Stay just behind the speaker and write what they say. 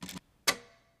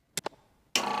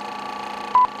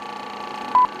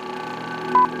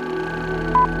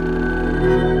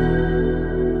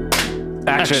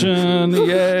Action.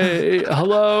 Yay.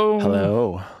 Hello.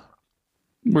 Hello.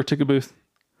 We're Ticket Booth.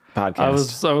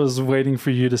 Podcast. I was waiting for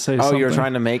you to say something. Oh, you're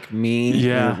trying to make me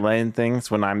explain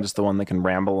things when I'm just the one that can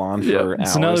ramble on for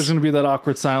hours. So now there's going to be that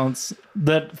awkward silence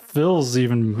that feels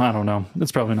even, I don't know.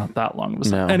 It's probably not that long of a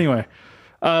silence. No. Anyway,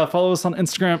 follow us on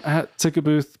Instagram at Ticket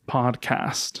Booth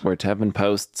Podcast. Where Tevin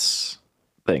posts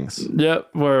things. Yep,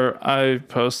 where I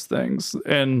post things.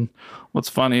 And what's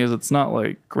funny is it's not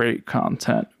like great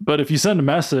content. But if you send a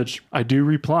message, I do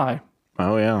reply.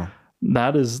 Oh, yeah.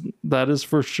 That is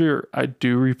for sure. I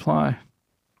do reply.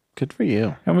 Good for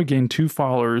you. And we gained 2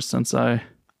 followers since I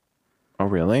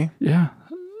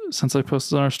since I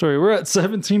posted on our story. We're at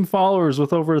 17 followers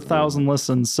with over 1,000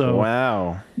 listens. So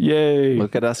wow. Yay.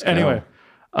 Look at us go. Anyway,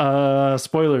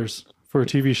 spoilers for a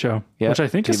TV show, which I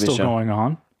think is still going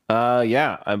on.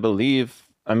 Yeah, I believe.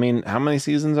 I mean, how many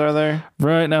seasons are there?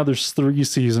 Right now there's 3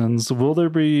 seasons. Will there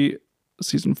be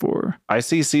season 4? I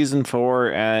see season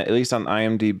 4 at least on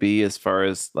IMDb as far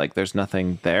as like there's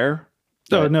nothing there.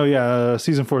 Oh, no, yeah.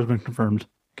 Season 4 has been confirmed.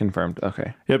 Confirmed.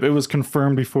 Okay. Yep, it was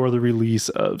confirmed before the release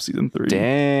of season 3.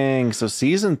 Dang. So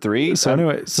season 3. So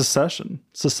anyway, Secession.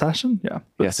 Yeah.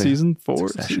 But Yeah, season 4.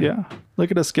 Succession. Yeah.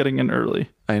 Look at us getting in early.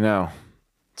 I know.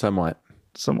 Somewhat.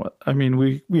 I mean,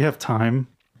 we have time.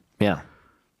 Yeah.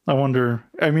 I wonder.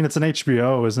 I mean, it's an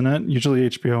HBO, isn't it? Usually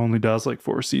HBO only does like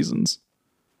 4 seasons.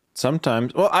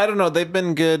 Sometimes. Well, I don't know. They've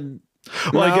been good.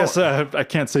 Well, I guess I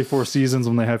can't say 4 seasons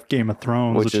when they have Game of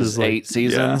Thrones, which is like 8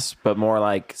 seasons, but more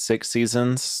like 6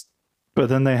 seasons. But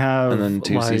then they have and then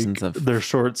 2 seasons of their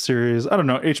short series. I don't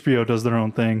know. HBO does their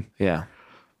own thing. Yeah.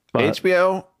 But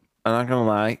HBO, I'm not going to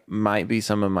lie, might be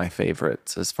some of my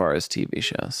favorites as far as TV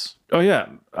shows. Oh, yeah.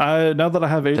 Now that I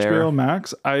have HBO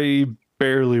Max, I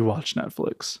barely watch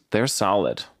Netflix. They're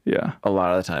solid. Yeah. A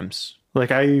lot of the times. Like,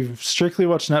 I strictly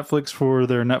watch Netflix for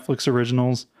their Netflix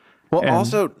originals. Well,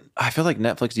 also, I feel like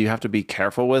Netflix you have to be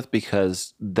careful with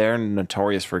because they're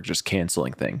notorious for just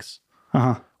canceling things.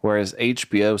 Uh-huh. Whereas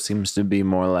HBO seems to be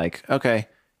more like, okay,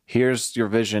 here's your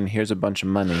vision, here's a bunch of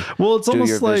money. Well, it's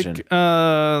almost like, vision.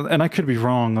 and I could be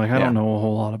wrong. Like, I don't know a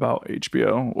whole lot about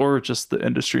HBO or just the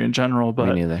industry in general, but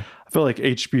Me neither. I feel like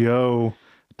HBO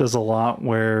does a lot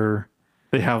where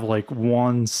they have like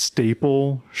one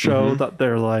staple show that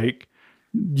they're like,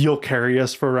 you'll carry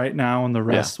us for right now and the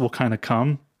rest will kind of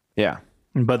come. Yeah.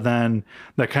 But then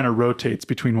that kind of rotates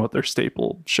between what their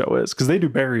staple show is. Because they do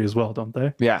Barry as well, don't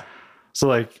they? Yeah. So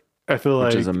like, I feel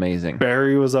Which like is amazing.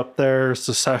 Barry was up there.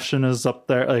 Secession is up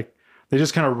there. Like they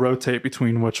just kind of rotate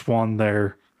between which one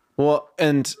they're. Well,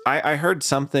 and I heard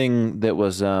something that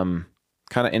was kind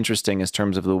of interesting in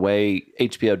terms of the way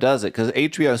HBO does it. Because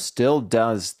HBO still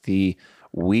does the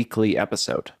weekly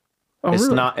episode. Oh, it's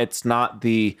really? It's not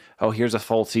the, here's a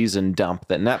full season dump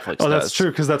that Netflix does. Oh, that's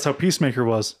true. Because that's how Peacemaker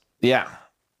was. Yeah.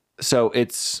 So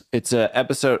it's a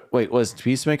episode. Wait, was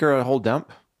Peacemaker a whole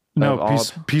dump? No,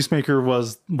 Peacemaker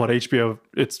was what HBO.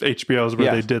 It's HBO's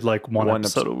where they did like one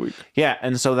episode a week. Yeah,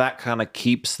 and so that kind of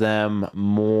keeps them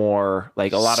more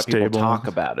like a lot of people talk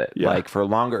about it like for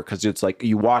longer because it's like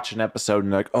you watch an episode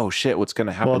and you're like, oh shit, what's going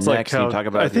to happen next? Like and you talk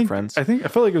about it with your friends. I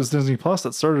feel like it was Disney Plus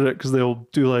that started it because they'll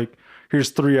do like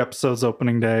here's 3 episodes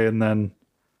opening day and then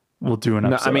we'll do an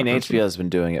episode. No, I mean HBO has been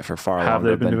doing it for far longer. Have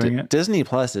they been doing it? Disney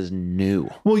Plus is new.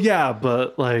 Well, yeah,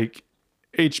 but like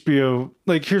HBO,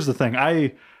 like here's the thing,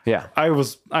 I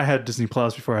had Disney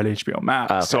Plus before I had HBO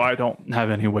Max, so I don't have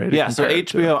any way to so compare it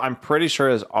HBO, I'm pretty sure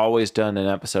has always done an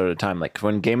episode at a time. Like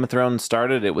when Game of Thrones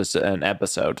started, it was an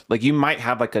episode. Like they might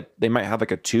have like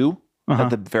a 2 at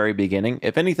the very beginning.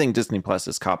 If anything, Disney Plus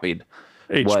has copied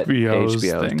what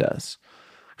HBO does.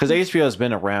 Because HBO has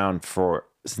been around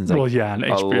since like and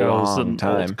HBO is an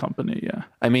time. old company, yeah.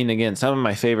 I mean, again, some of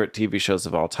my favorite TV shows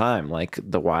of all time, like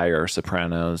The Wire,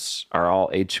 Sopranos, are all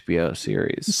HBO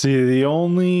series. See, the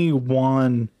only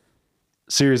one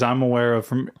series I'm aware of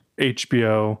from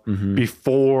HBO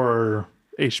before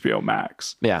HBO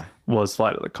Max, was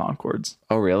Flight of the Conchords.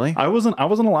 Oh, really? I wasn't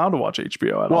allowed to watch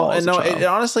HBO at all. Well, and no, it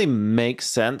honestly makes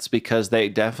sense because they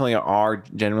definitely are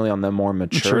generally on the more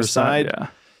mature side. Yeah.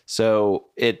 So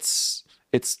it's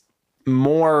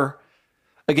more,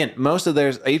 again, most of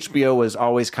theirs, HBO was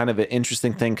always kind of an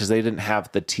interesting thing because they didn't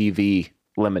have the TV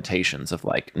limitations of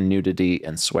like nudity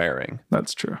and swearing.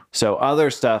 That's true. So other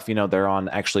stuff, they're on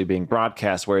actually being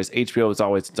broadcast, whereas HBO was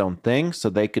always its own thing, so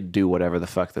they could do whatever the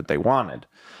fuck that they wanted.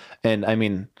 And I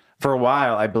mean, for a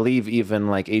while, I believe even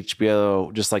like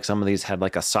HBO, just like some of these had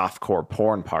like a softcore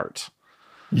porn part.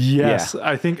 Yes, Yeah.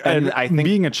 I think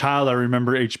being a child, I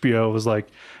remember HBO was like,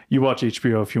 you watch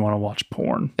HBO if you want to watch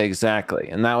porn. Exactly.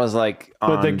 And that was like,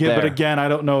 but again, I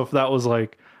don't know if that was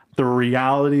like the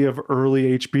reality of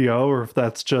early HBO or if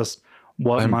that's just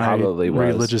what my probably was.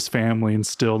 religious family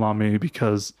instilled on me,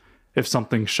 because if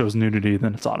something shows nudity,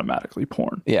 then it's automatically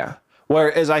porn. Yeah.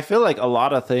 Whereas I feel like a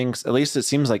lot of things, at least it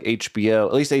seems like HBO,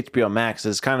 at least HBO Max,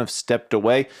 has kind of stepped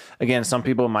away. Again, some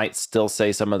people might still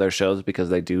say some of their shows because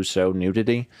they do show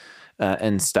nudity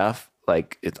and stuff.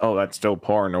 Like, that's still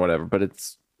porn or whatever. But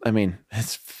it's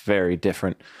very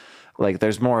different. Like,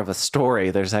 there's more of a story.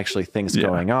 There's actually things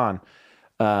going on.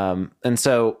 And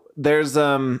so there's,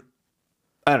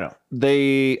 I don't know.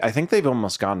 I think they've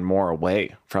almost gone more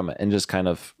away from it and just kind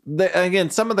of, again,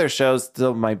 some of their shows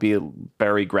still might be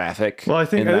very graphic. Well, I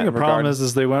think the problem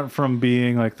is they went from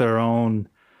being like their own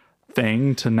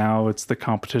thing to now it's the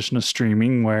competition of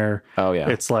streaming where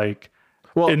it's like,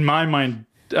 well, in my mind,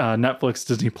 Netflix,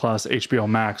 Disney Plus, HBO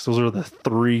Max, those are the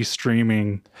three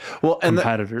streaming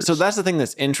competitors. So that's the thing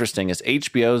that's interesting is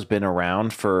HBO's been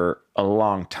around for a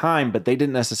long time, but they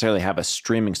didn't necessarily have a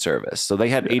streaming service. So they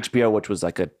had HBO, which was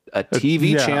like a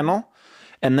TV channel,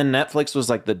 and then Netflix was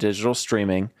like the digital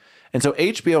streaming. And so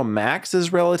HBO Max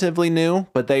is relatively new,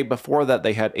 but before that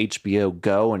they had HBO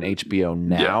Go and HBO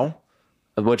Now,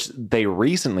 which they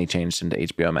recently changed into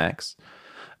HBO Max.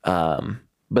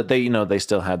 But they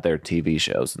still had their TV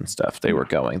shows and stuff they were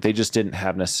going. They just didn't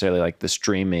have necessarily like the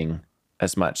streaming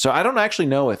as much. So I don't actually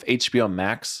know if HBO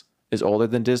Max is older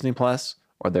than Disney Plus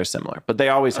or they're similar, but they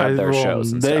always have their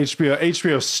shows and stuff.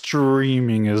 HBO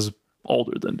streaming is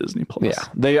older than Disney Plus.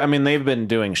 Yeah. They've been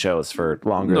doing shows for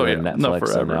longer than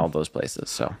Netflix and all those places.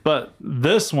 So, but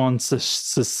this one,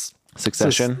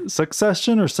 Succession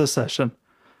or Secession?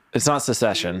 It's not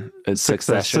Secession. It's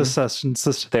Succession.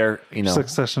 They're,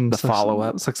 Succession, the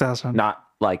follow-up. Succession. Not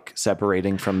like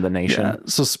separating from the nation. Yeah.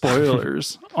 So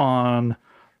spoilers on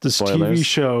this TV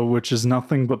show, which is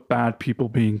nothing but bad people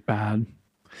being bad.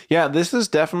 Yeah, this is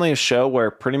definitely a show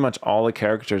where pretty much all the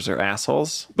characters are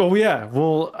assholes. Oh yeah.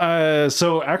 Well,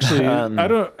 so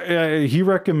actually, he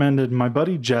recommended, my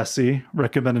buddy Jesse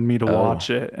recommended me to watch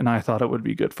it, and I thought it would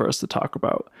be good for us to talk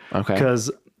about. Okay.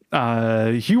 Because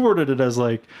he worded it as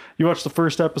like, you watch the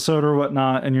first episode or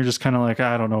whatnot and you're just kind of like,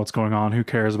 I don't know what's going on, who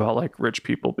cares about like rich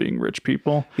people being rich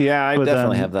people. Yeah, I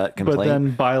definitely have that complaint. But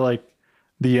then by like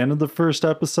the end of the first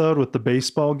episode with the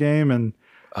baseball game, and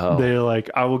they're like,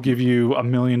 I will give you $1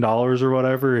 million or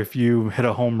whatever if you hit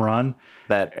a home run.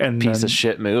 That piece of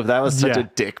shit move, that was such a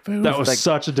dick move. That was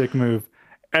such a dick move.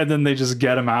 And then they just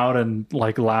get him out and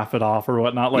like laugh it off or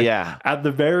whatnot. Like at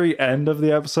the very end of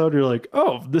the episode, you're like,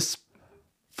 oh, this,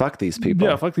 fuck these people.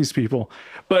 Yeah, fuck these people.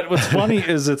 But what's funny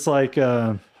is it's like,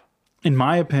 in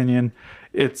my opinion,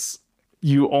 it's,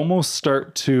 you almost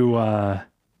start to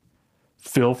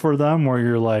feel for them where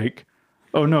you're like,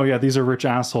 oh no, yeah, these are rich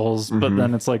assholes. But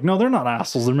then it's like, no, they're not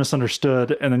assholes. They're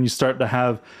misunderstood. And then you start to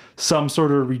have some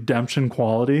sort of redemption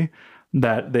quality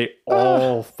that they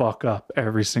all fuck up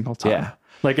every single time. Yeah.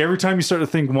 Like every time you start to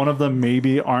think one of them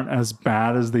maybe aren't as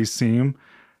bad as they seem,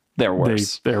 they're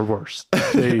worse. They're worse.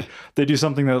 They do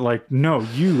something that like, no,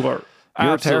 you're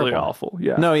absolutely terrible. Awful.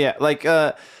 Yeah. No, yeah. Like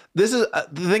this is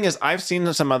the thing is I've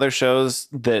seen some other shows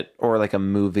that, or like a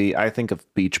movie. I think of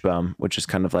Beach Bum, which is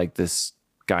kind of like this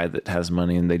guy that has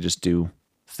money and they just do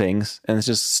things, and it's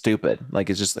just stupid.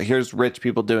 Like it's just like, here's rich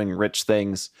people doing rich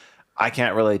things. I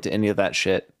can't relate to any of that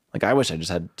shit. Like I wish I just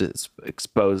had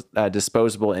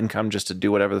disposable income just to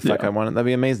do whatever the fuck I wanted. That'd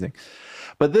be amazing.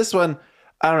 But this one,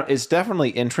 I don't know. It's definitely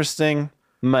interesting.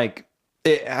 Like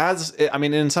it has, I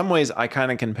mean, in some ways I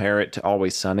kind of compare it to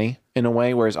Always Sunny in a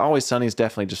way, whereas Always Sunny is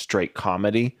definitely just straight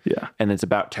comedy. Yeah. And it's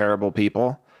about terrible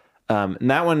people. And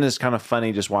that one is kind of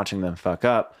funny just watching them fuck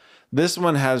up. This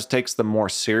one takes the more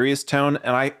serious tone.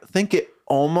 And I think it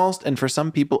almost, and for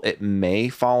some people, it may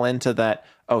fall into that,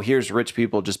 oh, here's rich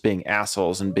people just being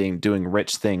assholes and doing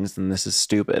rich things, and this is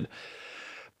stupid.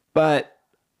 But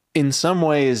in some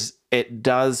ways, it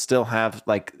does still have,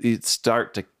 like, you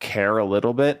start to care a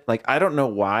little bit. Like, I don't know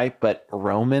why, but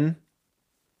Roman,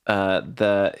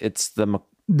 it's the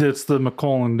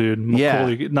McCulkin dude.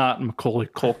 Not Macaulay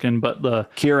Culkin, but the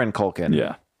Kieran Culkin.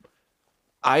 Yeah.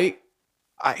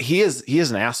 He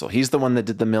is an asshole. He's the one that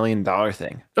did the $1 million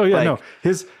thing. Oh yeah, like, no.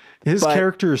 His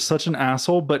character is such an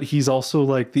asshole, but he's also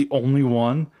like the only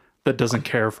one that doesn't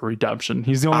care for redemption.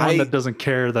 He's the only one that doesn't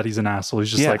care that he's an asshole.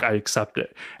 He's just like, I accept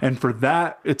it. And for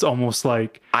that, it's almost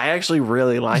like, I actually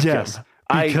really like him.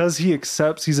 Because he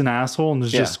accepts he's an asshole and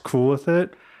is just cool with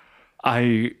it.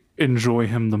 I enjoy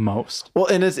him the most. Well,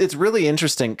 and it's really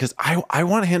interesting because I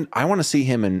want to see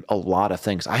him in a lot of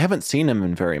things. I haven't seen him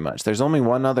in very much. There's only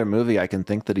one other movie I can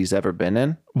think that he's ever been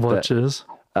in, which is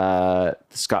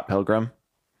Scott Pilgrim.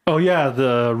 Oh yeah,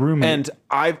 the roommate. And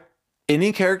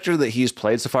any character that he's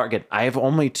played so far, again, I have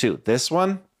only two, this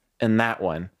one and that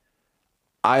one.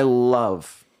 I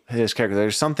love his character.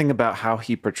 There's something about how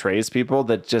he portrays people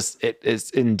that just, it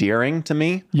is endearing to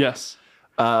me. Yes.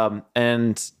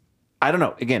 And I don't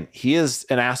know, again, he is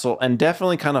an asshole and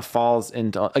definitely kind of falls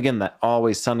into, again, that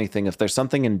Always Sunny thing. If there's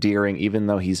something endearing, even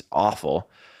though he's awful,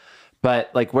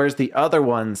 but like, where's the other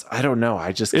ones? I don't know.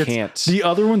 I just can't. The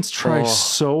other ones try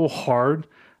so hard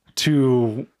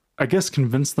to, I guess,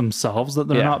 convince themselves that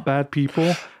they're not bad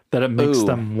people, that it makes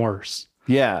them worse.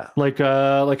 Yeah. Like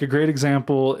a great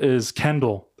example is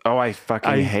Kendall. Oh, I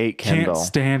fucking hate Kendall. Can't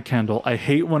stand Kendall. I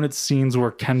hate when it's scenes where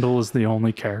Kendall is the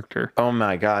only character. Oh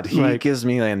my God. He gives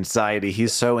me anxiety.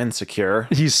 He's so insecure.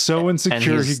 He's so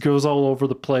insecure. He goes all over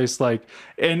the place. Like,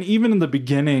 and even in the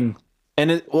beginning.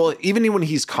 And even when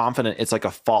he's confident, it's like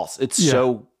a false. It's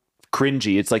so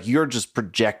cringy. It's like you're just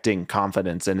projecting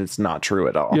confidence and it's not true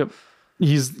at all. Yep.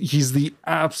 He's the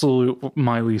absolute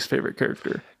my least favorite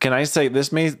character. Can I say,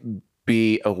 this may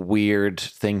be a weird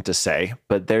thing to say,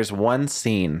 but there's one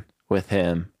scene with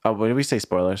him. Oh, what did we say?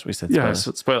 Spoilers? We said spoilers.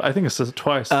 Yeah, spoiler. I think it says it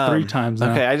twice, 3 times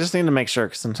now. Okay, I just need to make sure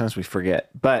because sometimes we forget.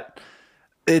 But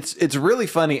it's really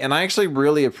funny, and I actually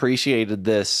really appreciated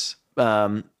this.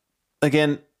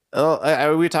 Again,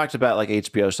 we talked about like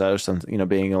HBO shows,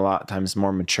 being a lot of times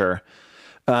more mature.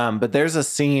 But there's a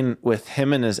scene with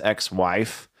him and his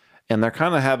ex-wife, and they're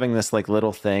kind of having this like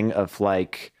little thing of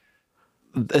like,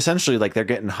 essentially like they're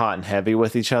getting hot and heavy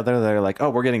with each other. They're like, oh,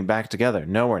 we're getting back together.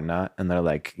 No, we're not. And they're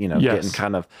like, getting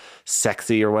kind of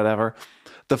sexy or whatever.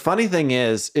 The funny thing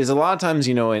is a lot of times,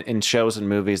 in shows and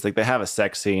movies, like they have a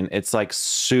sex scene. It's like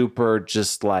super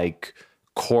just like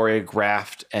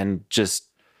choreographed and just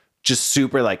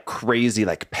super like crazy,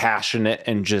 like passionate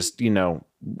and just,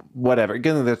 whatever.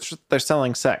 Again, they're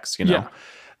selling sex, Yeah.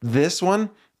 This one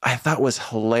I thought was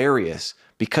hilarious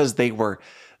because they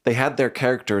had their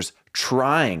characters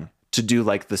trying to do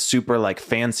like the super like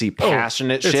fancy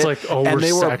passionate shit. It's like, we're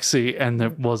sexy, and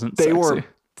it wasn't they sexy. were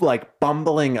like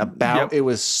bumbling about. It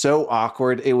was so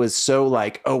awkward. It was so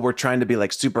like, oh, we're trying to be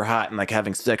like super hot and like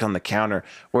having sex on the counter.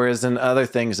 Whereas in other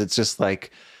things, it's just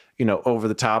like, over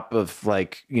the top of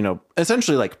like,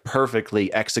 essentially like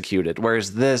perfectly executed.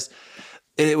 Whereas this,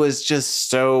 it was just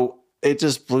so, it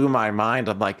just blew my mind.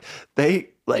 I'm like,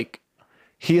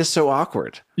 he is so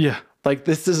awkward. Yeah. Like,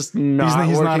 this is not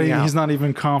he's not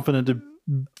even confident to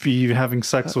be having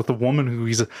sex with a woman who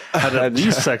he's had at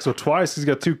least sex with twice. He's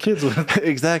got 2 kids with.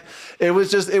 Exactly. It was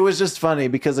just funny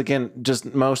because, again,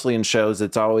 just mostly in shows,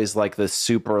 it's always like this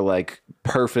super like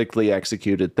perfectly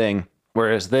executed thing.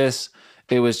 Whereas this,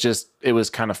 it was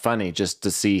kind of funny just to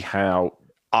see how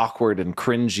awkward and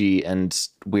cringy and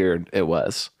weird it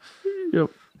was.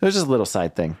 Yep. It was just a little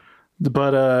side thing.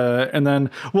 But and then,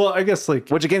 well, I guess like,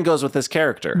 which again goes with this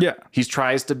character. Yeah, he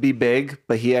tries to be big,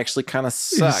 but he actually kind of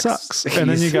sucks. He sucks. And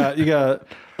then you got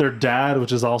their dad,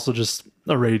 which is also just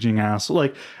a raging asshole.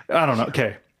 Like, I don't know.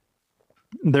 Okay,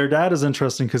 their dad is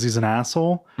interesting because he's an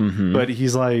asshole, but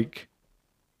he's like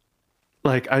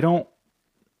I don't.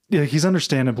 Yeah, he's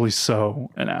understandably so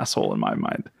an asshole in my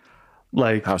mind.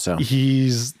 Like, how so?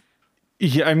 He's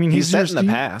set in the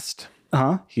past.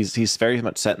 Huh? He's very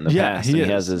much set in the past. He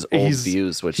has his old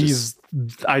views, which is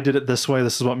I did it this way.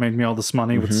 This is what made me all this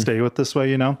money. Would stay with this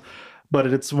way, But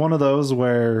it's one of those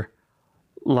where,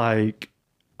 like,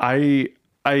 I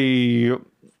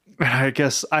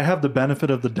guess I have the benefit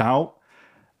of the doubt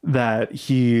that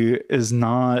he is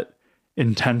not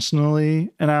intentionally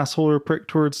an asshole or a prick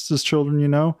towards his children.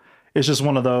 It's just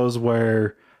one of those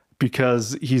where,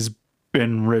 because he's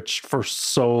been rich for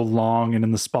so long and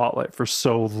in the spotlight for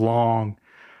so long,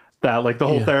 that like the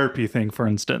whole therapy thing, for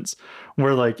instance,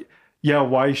 where like,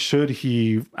 why should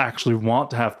he actually want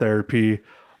to have therapy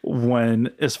when,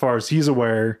 as far as he's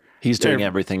aware, he's doing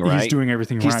everything right? He's doing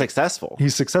everything right. He's successful.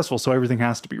 He's successful, so everything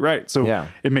has to be right. So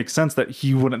it makes sense that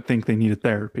he wouldn't think they needed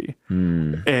therapy.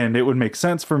 And it would make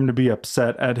sense for him to be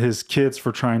upset at his kids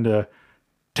for trying to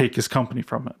take his company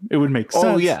from him. It would make sense.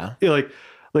 Oh, yeah.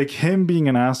 Like him being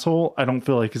an asshole, I don't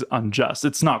feel like is unjust.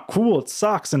 It's not cool. It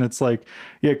sucks. And it's like,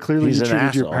 clearly you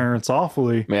treated your parents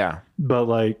awfully. Yeah. But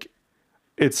like,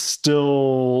 it's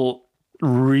still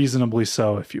reasonably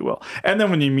so, if you will. And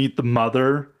then when you meet the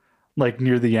mother, like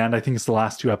near the end, I think it's the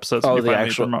last 2 episodes. Oh, the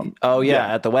actual. Oh,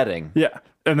 yeah, at the wedding. Yeah.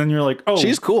 And then you're like, oh,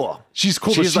 she's cool. She's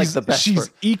cool. She's like the best. She's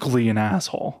equally an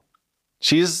asshole.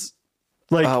 She's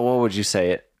like, what would you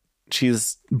say it?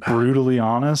 She's brutally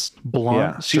honest,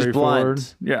 blunt, she's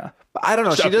blunt. Yeah. I don't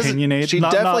know. She opinionated. She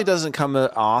definitely doesn't come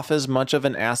off as much of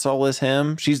an asshole as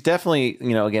him. She's definitely,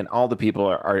 again, all the people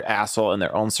are asshole in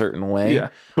their own certain way. Yeah.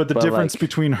 But the difference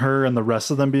between her and the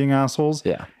rest of them being assholes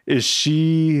is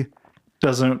she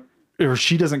doesn't, or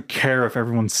she doesn't care if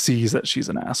everyone sees that she's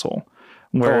an asshole.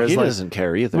 Whereas he doesn't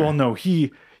care either. Well, no,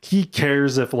 he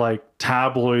cares if like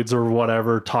tabloids or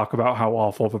whatever talk about how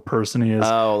awful of a person he is.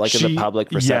 Oh, like in the public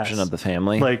perception of the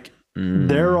family. Like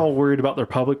they're all worried about their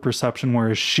public perception,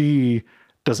 whereas she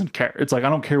doesn't care. It's like, I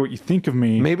don't care what you think of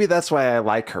me. Maybe that's why I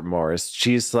like her more. Is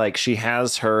she's like, she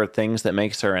has her things that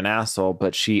makes her an asshole,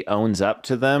 but she owns up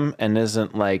to them and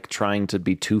isn't like trying to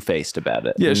be two-faced about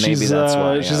it. Yeah, maybe that's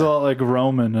why. She's a lot like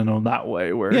Roman in that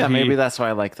way. Where maybe that's why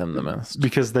I like them the most.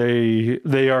 Because they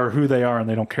are who they are and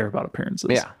they don't care about appearances.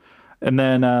 Yeah. And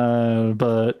then,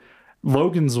 but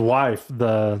Logan's wife,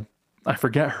 I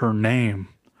forget her name.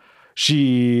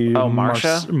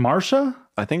 Marsha? Marsha?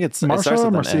 I think it's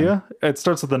Marsha, Marcia. It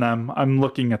starts with an M. I'm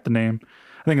looking at the name.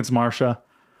 I think it's Marsha.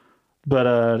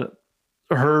 But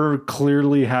her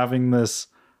clearly having this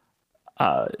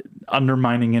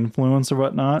undermining influence or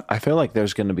whatnot. I feel like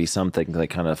there's going to be something like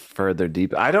kind of further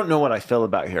deep. I don't know what I feel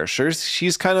about her. Sure,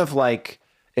 she's kind of like,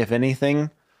 if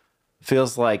anything,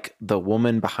 feels like the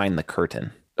woman behind the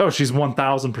curtain. Oh, she's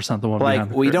 1000% the one. Like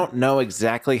we don't know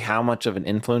exactly how much of an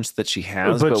influence that she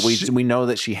has, but we know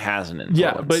that she has an influence.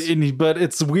 Yeah, but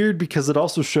it's weird because it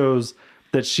also shows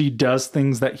that she does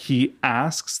things that he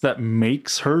asks that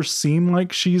makes her seem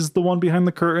like she's the one behind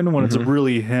the curtain when it's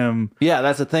really him. Yeah,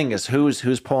 that's the thing is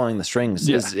who's pulling the strings?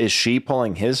 Yeah. Is she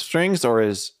pulling his strings or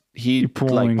is he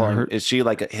pulling her? Is she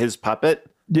like his puppet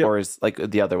or is like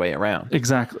the other way around?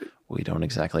 Exactly. We don't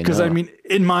exactly know. Because I mean,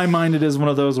 in my mind, it is one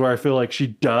of those where I feel like she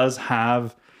does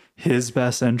have his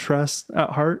best interest at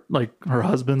heart. Like her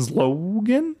husband's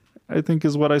Logan, I think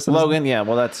is what I said. Logan, yeah.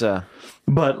 Well, that's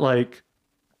but like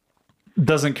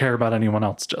doesn't care about anyone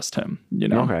else, just him. You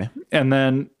know. Okay. And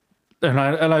then,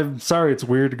 I'm sorry, it's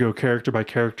weird to go character by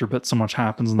character, but so much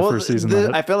happens in the first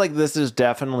season. I feel like this is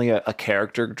definitely a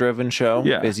character-driven show.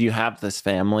 Yeah. Is you have this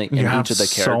family in each of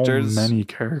the characters. So many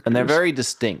characters, and they're very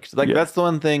distinct. Like that's the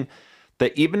one thing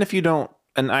that even if you don't,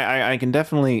 and I can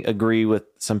definitely agree with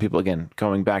some people, again,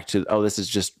 going back to, this is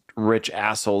just rich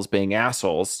assholes being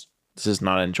assholes. This is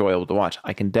not enjoyable to watch.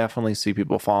 I can definitely see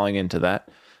people falling into that.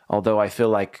 Although I feel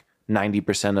like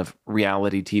 90% of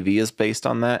reality TV is based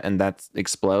on that, and that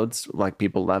explodes. Like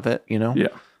people love it, you know? Yeah.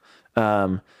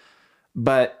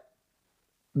 But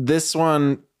this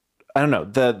one, I don't know,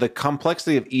 the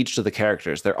complexity of each of the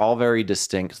characters, they're all very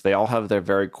distinct. They all have their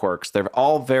very quirks. They're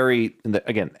all very,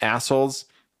 again, assholes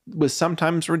with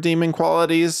sometimes redeeming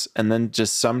qualities and then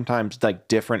just sometimes like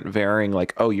different varying,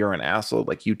 like, oh, you're an asshole.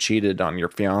 Like you cheated on your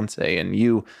fiance and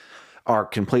you are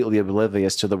completely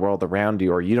oblivious to the world around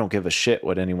you, or you don't give a shit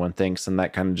what anyone thinks. And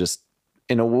that kind of just,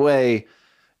 in a way,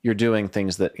 you're doing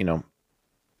things that, you know,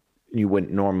 you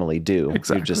wouldn't normally do.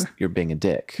 Exactly. You're being a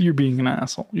dick. You're being an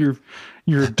asshole. You're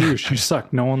a douche. You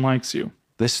suck. No one likes you.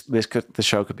 The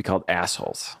show could be called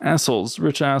Assholes. Assholes,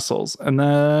 rich assholes. And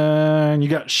then you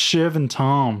got Shiv and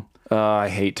Tom. I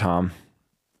hate Tom.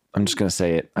 I'm just gonna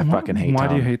say it. I fucking hate Tom. Why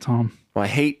do you hate Tom? Well,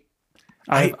 I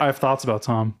have thoughts about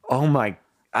Tom. Oh my,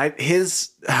 he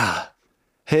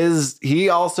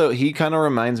kind of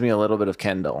reminds me a little bit of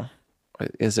Kendall.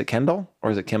 Is it Kendall or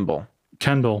is it Kimball?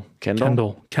 Kendall. The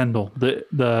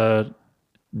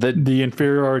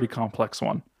inferiority complex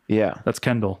one. Yeah. That's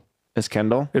Kendall. It's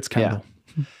Kendall? It's Kendall.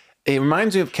 Yeah. It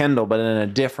reminds me of Kendall, but in a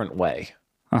different way.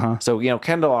 Uh-huh. So, you know,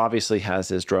 Kendall obviously has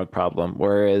his drug problem,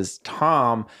 whereas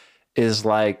Tom is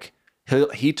like,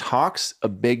 he talks a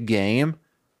big game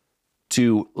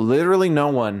to literally no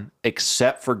one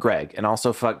except for Greg, and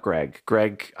also fuck Greg.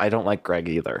 Greg, I don't like Greg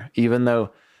either, even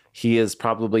though he is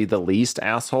probably the least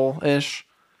asshole-ish.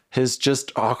 His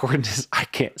just awkwardness, I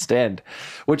can't stand,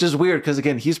 which is weird because,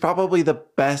 again, he's probably the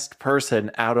best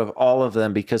person out of all of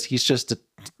them because he's just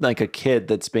like a kid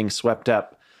that's being swept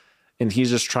up and he's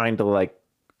just trying to like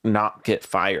not get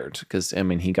fired because, I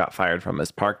mean, he got fired from his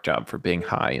park job for being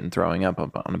high and throwing up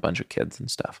on a bunch of kids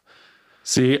and stuff.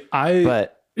 See,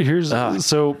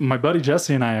 so my buddy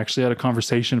Jesse and I actually had a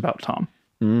conversation about Tom.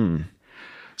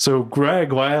 So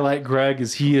Greg, why I like Greg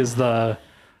is he's the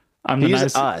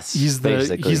nice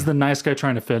guy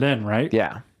trying to fit in, right?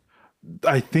 Yeah.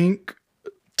 I think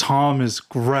Tom is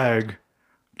Greg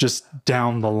just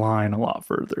down the line a lot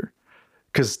further.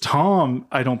 Because Tom,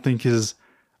 I don't think is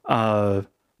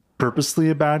purposely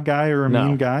a bad guy or a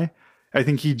mean guy. I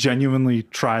think he genuinely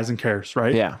tries and cares,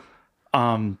 right? Yeah.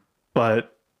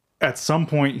 But at some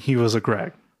point he was a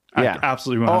Greg. Yeah.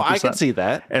 Absolutely 100%. Oh, I can see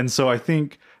that. And so I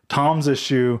think Tom's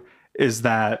issue is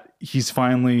that he's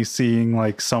finally seeing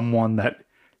like someone that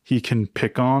he can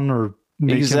pick on or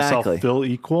make himself feel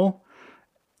equal.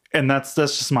 And that's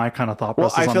just my kind of thought Well,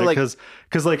 process I on feel it. like-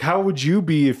 Because like, how would you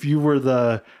be if you were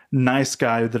the nice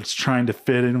guy that's trying to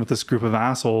fit in with this group of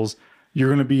assholes? You're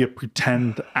going to be a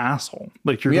pretend asshole.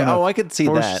 Like you're Yeah, going to I could see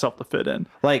force that. yourself to fit in.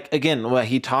 Like, again, well,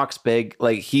 he talks big.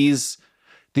 Like, he's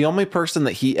the only person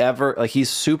that he ever, like, he's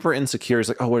super insecure. He's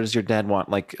like, oh, what does your dad want?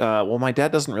 Like, well, my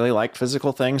dad doesn't really like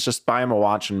physical things. Just buy him a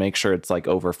watch and make sure it's like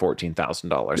over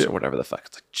 $14,000 or whatever the fuck.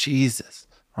 It's like, Jesus,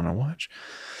 on a watch.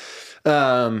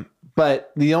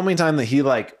 But the only time that he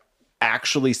like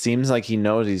actually seems like he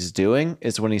knows what he's doing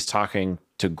is when he's talking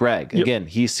to Greg. Again,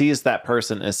 he sees that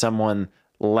person as someone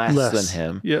less than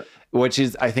him. Yeah. Which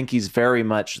is, I think he's very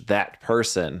much that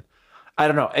person. I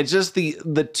don't know. It's just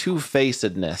the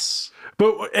two-facedness.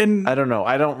 And I don't know.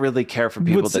 I don't really care for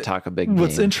people that talk a big game.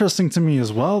 What's interesting to me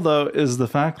as well, though, is the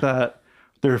fact that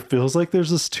there feels like there's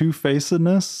this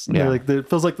two-facedness. Yeah. Like it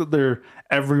feels like that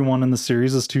everyone in the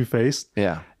series is two-faced.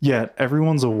 Yeah. Yet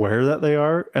everyone's aware that they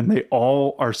are, and they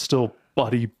all are still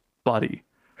buddy.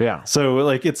 Yeah. So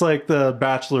like it's like the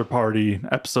bachelor party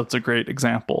episode's a great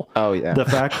example. Oh, yeah. The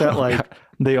fact that like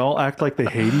they all act like they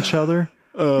hate each other,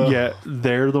 yet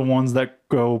they're the ones that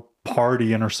go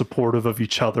party and are supportive of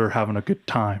each other having a good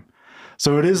time.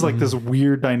 So it is like this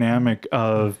weird dynamic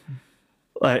of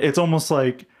it's almost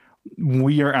like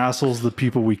we are assholes, the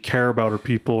people we care about are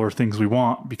people or things we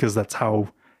want, because that's how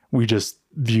we just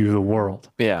view the world.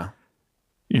 Yeah.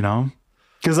 You know?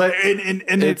 Because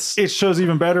it shows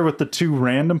even better with the two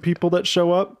random people that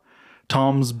show up,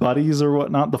 Tom's buddies or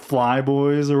whatnot, the fly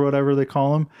boys or whatever they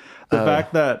call them. The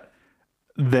fact that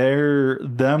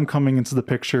them coming into the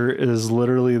picture is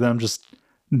literally them just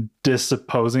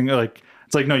disopposing. Like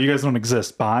it's like, no, you guys don't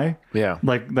exist. Bye. Yeah.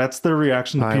 Like that's their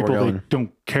reaction to Bye, we're people they going.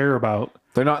 don't care about.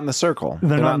 They're not in the circle.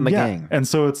 They're not in the gang. And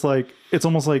so it's like it's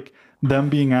almost like them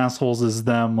being assholes is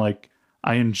them like,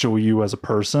 I enjoy you as a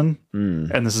person,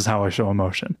 and this is how I show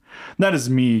emotion. That is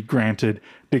me, granted,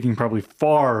 digging probably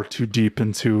far too deep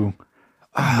into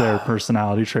their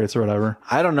personality traits or whatever.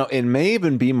 I don't know. It may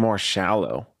even be more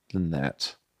shallow than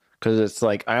that. Because it's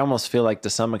like, I almost feel like to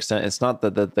some extent, it's not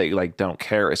that they like don't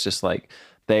care. It's just like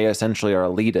they essentially are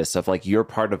elitists of like, you're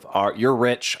part of you're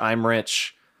rich, I'm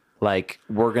rich. Like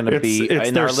we're going to be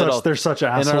in our little, they're such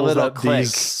assholes in our little that clique.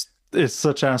 it's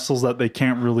such assholes that they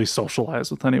can't really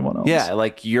socialize with anyone else. Yeah,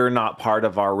 like you're not part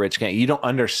of our rich gang. You don't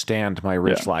understand my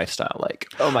rich lifestyle. Like,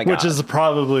 oh my God. Which is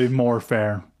probably more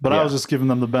fair. But I Yeah. was just giving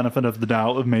them the benefit of the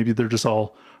doubt of maybe they're just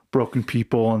all broken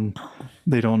people and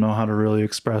they don't know how to really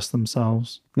express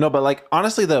themselves. No, but like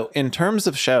honestly though, in terms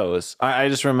of shows, I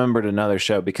just remembered another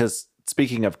show because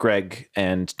speaking of Greg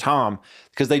and Tom,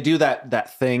 because they do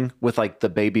that thing with like the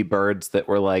baby birds that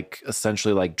were like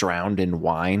essentially like drowned in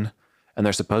wine. And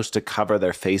they're supposed to cover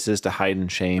their faces to hide in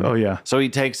shame. Oh, yeah. So he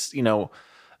takes, Greg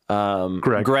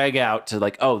out to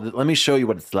like, oh, let me show you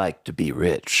what it's like to be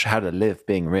rich, how to live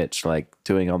being rich, like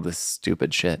doing all this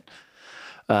stupid shit.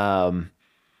 But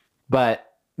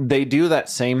they do that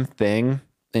same thing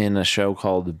in a show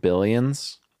called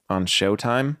Billions on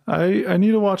Showtime. I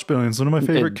need to watch Billions. One of my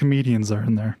favorite comedians are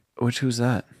in there. Who's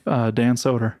that? Dan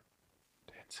Soder.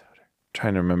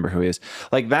 Trying to remember who he is.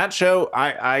 Like that show,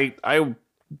 I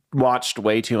watched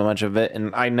way too much of it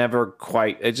and I never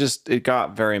quite, it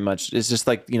got very much, it's just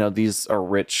like, these are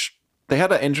rich. They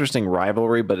had an interesting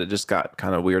rivalry, but it just got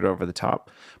kind of weird over the top.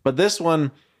 But this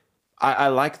one, I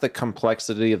like the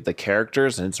complexity of the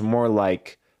characters, and it's more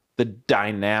like the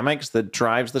dynamics that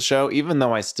drives the show, even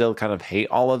though I still kind of hate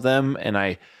all of them.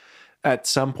 And at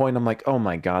some point I'm like, oh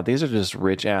my God, these are just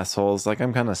rich assholes. Like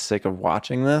I'm kind of sick of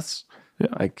watching this. Yeah.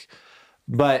 Like,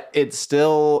 but it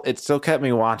still kept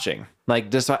me watching.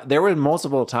 Like there were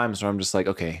multiple times where I'm just like,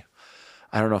 okay,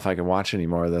 I don't know if I can watch any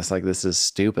more of this. Like this is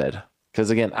stupid.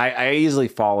 Because again, I easily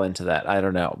fall into that. I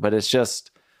don't know, but it's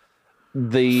just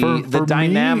the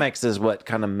dynamics is what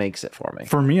kind of makes it for me.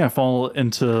 For me, I fall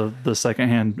into the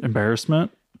secondhand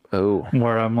embarrassment. Oh,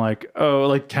 where I'm like, oh,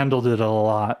 like Kendall did a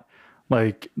lot.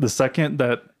 Like the second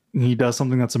that he does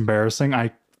something that's embarrassing,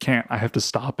 I have to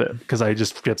stop it because I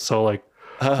just get so like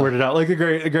weirded out. Like a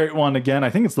great one again. I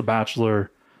think it's the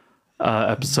Bachelor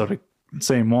episode,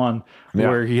 same one,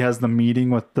 where he has the meeting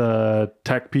with the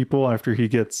tech people after he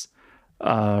gets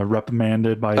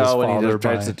reprimanded by his father. When he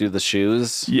tries to do the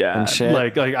shoes, and shit.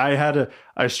 Like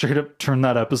I straight up turned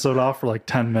that episode off for like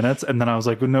 10 minutes, and then I was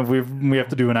like, no, we have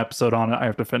to do an episode on it. I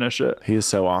have to finish it. He is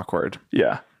so awkward.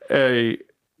 Yeah,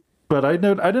 but I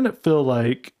didn't feel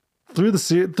like through the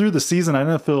season I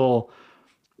didn't feel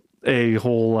a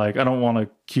whole like I don't want to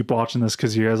keep watching this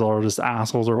because you guys all are just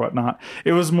assholes or whatnot.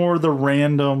 It was more the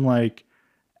random like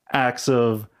acts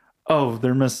of Oh, The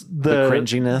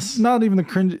cringiness? Not even the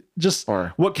cringe. Just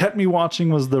Or- what kept me watching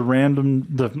was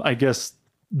I guess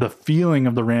the feeling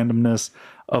of the randomness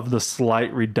of the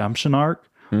slight redemption arc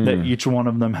that each one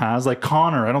of them has. Like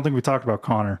Connor, I don't think we talked about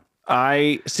Connor.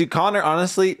 I see Connor,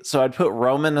 honestly, so I'd put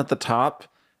Roman at the top,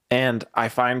 and I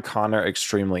find Connor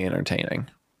extremely entertaining.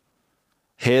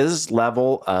 His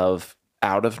level of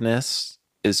out ofness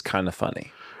is kind of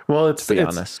funny. Well, To be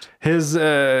honest. his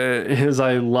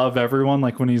I love everyone,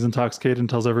 like when he's intoxicated and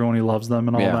tells everyone he loves them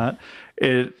and all Yeah.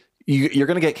 that. You're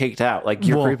gonna get kicked out. Like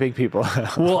you're Well- creeping people.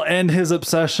 Well, and his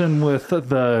obsession with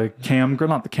the cam girl,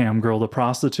 not the cam girl, the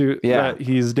prostitute Yeah. that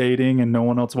he's dating and no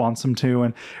one else wants him to.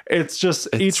 And it's just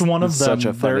each one of it's them, such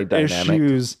a funny their dynamic.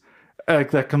 issues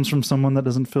that comes from someone that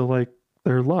doesn't feel like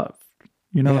they're loved.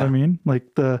 You know what I Yeah. mean?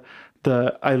 Like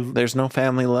There's no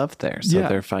family love there, so Yeah.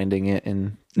 they're finding it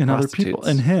in other people prostitutes.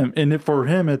 and him. And for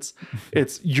him, it's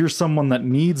you're someone that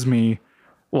needs me.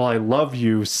 Well, I love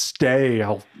you. Stay.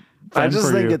 I'll I fend just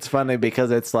for think you. it's funny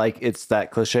because it's like it's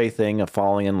that cliche thing of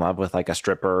falling in love with like a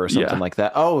stripper or something Yeah. like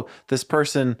that. Oh, this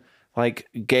person like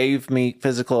gave me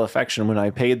physical affection when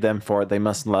I paid them for it. They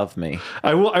must love me.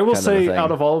 I will of a say thing.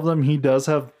 out of all of them, he does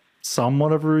have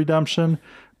somewhat of a redemption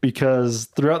because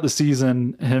throughout the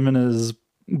season, him and his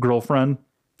girlfriend,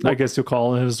 I guess you'll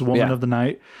call it his woman Yeah. of the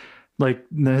night, like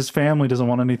his family doesn't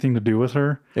want anything to do with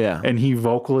her. Yeah. And he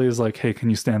vocally is like, hey, can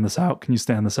you stand this out? Can you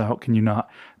stand this out? Can you not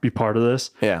be part of this?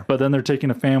 Yeah. But then they're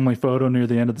taking a family photo near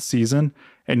the end of the season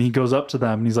and he goes up to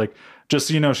them and he's like, just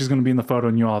so you know, she's going to be in the photo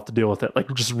and you'll have to deal with it.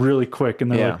 Like just really quick.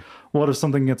 And they're Yeah. like, what if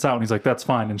something gets out? And he's like, that's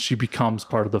fine. And she becomes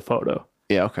part of the photo.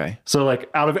 Yeah, okay. So like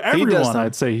out of everyone, that.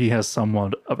 I'd say he has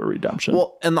somewhat of a redemption.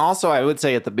 Well, and also I would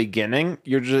say at the beginning,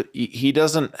 you're just he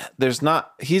doesn't. There's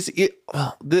not.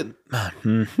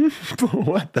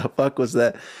 What the fuck was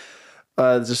that?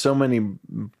 There's just so many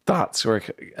thoughts.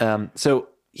 So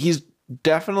he's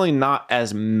definitely not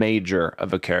as major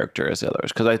of a character as the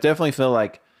others because I definitely feel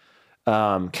like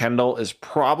Kendall is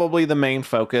probably the main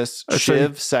focus.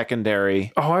 Shiv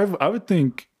secondary, I would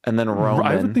think and then Roman.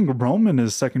 I would think Roman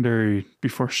is secondary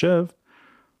before Shiv.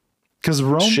 Because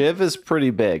Roman, Shiv is pretty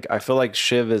big. I feel like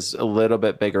Shiv is a little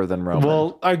bit bigger than Roman.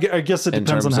 well, I guess it depends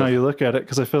on terms how of- you look at it.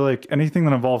 Because I feel like anything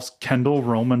that involves Kendall,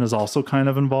 Roman is also kind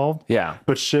of involved. yeah,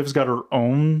 But Shiv's got her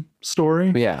own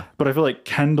story. yeah. But I feel like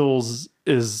Kendall's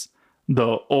is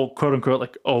the old quote unquote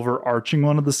like overarching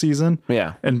one of the season.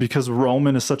 Yeah. And because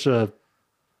Roman is such a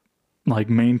like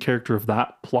main character of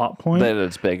that plot point, That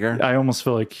it's bigger. I almost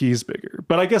feel like he's bigger.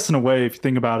 But I guess in a way, if you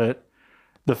think about it,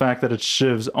 the fact that it's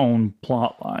Shiv's own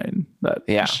plot line, that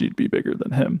Yeah. she'd be bigger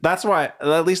than him. That's why,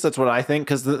 at least that's what I think,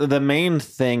 because the main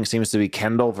thing seems to be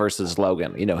Kendall versus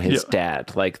Logan, his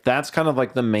dad. Like, that's kind of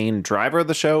like the main driver of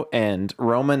the show, and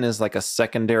Roman is like a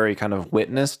secondary kind of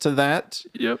witness to that.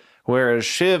 Yep. Whereas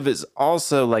Shiv is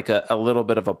also like a little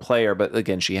bit of a player, but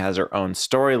again, she has her own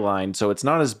storyline. So it's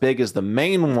not as big as the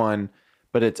main one,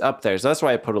 but it's up there. So that's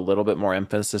why I put a little bit more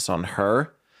emphasis on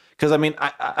her. Because I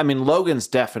mean, Logan's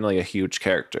definitely a huge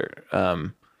character.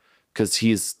 Because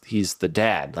he's the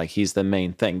dad, like he's the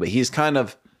main thing, but he's kind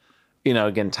of,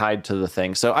 again, tied to the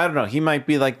thing. So I don't know. He might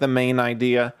be like the main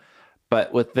idea,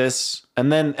 but with this,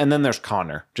 and then there's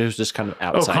Connor, who's just kind of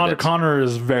outside. Connor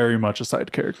is very much a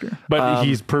side character, but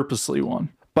he's purposely one.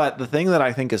 But the thing that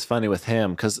I think is funny with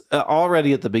him, because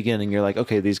already at the beginning, you're like,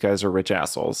 okay, these guys are rich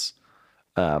assholes,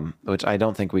 which I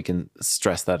don't think we can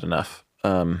stress that enough.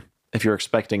 If you're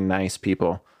expecting nice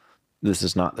people, this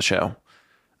is not the show.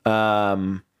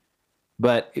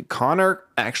 But Connor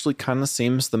actually kind of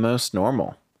seems the most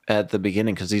normal at the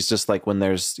beginning because he's just like when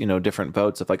there's, different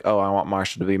votes of like, oh, I want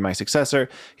Marsha to be my successor.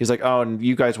 He's like, oh, and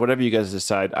you guys, whatever you guys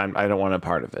decide, I don't want a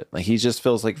part of it. Like he just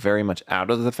feels like very much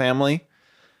out of the family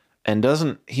and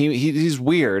he's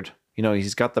weird.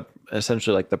 He's got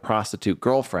essentially like the prostitute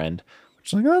girlfriend, which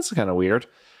is like, oh, that's kind of weird.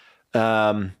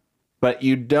 But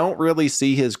you don't really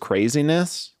see his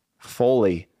craziness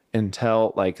fully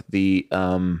until like the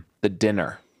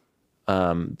dinner,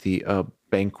 the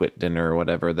banquet dinner or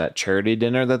whatever, that charity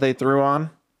dinner that they threw on.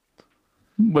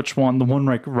 Which one? The one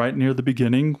right near the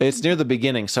beginning? It's near the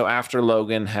beginning. So after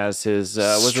Logan has his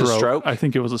was it a stroke? I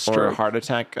think it was a Or a stroke. heart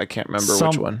attack. I can't remember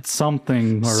which one.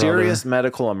 Something or Serious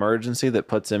medical emergency that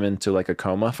puts him into like a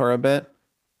coma for a bit.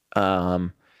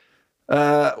 What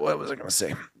was I going to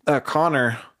say?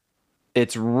 Connor,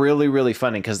 it's really, really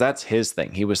funny because that's his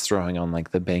thing. He was throwing on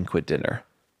like the banquet dinner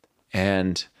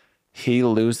and he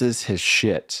loses his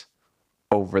shit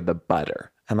over the butter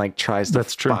and like tries to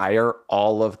That's true. fire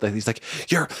all of he's like,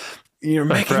 you're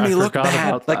making I me look forgot bad.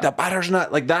 about Like that. the butter's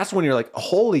not like, that's when you're like,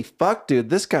 holy fuck, dude,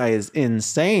 this guy is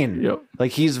insane. Yep.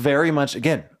 Like he's very much,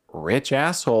 again, rich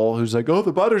asshole who's like, oh,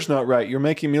 the butter's not right. You're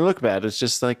making me look bad. It's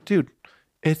just like, dude,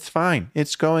 it's fine.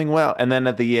 It's going well. And then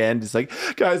at the end, it's like,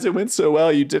 guys, it went so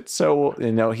well. You did so,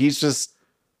 he's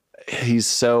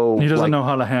so He doesn't like, know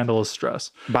how to handle his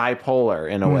stress. bipolar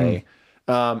in a way.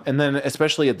 And then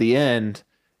especially at the end,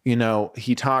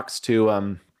 he talks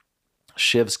to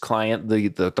Shiv's client,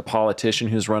 the politician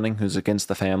who's against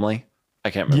the family. I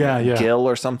can't remember. Yeah. Gil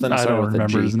or something. I don't with a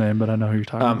remember G. his name, but I know who you're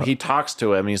talking about. He talks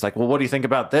to him and he's like, well, what do you think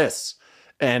about this?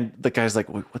 And the guy's like,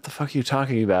 what the fuck are you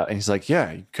talking about? And he's like,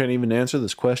 yeah, you couldn't even answer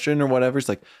this question or whatever. He's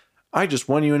like, I just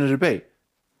won you in a debate.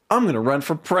 I'm going to run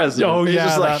for president. Oh, And yeah,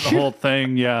 he's just that whole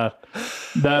thing. Yeah.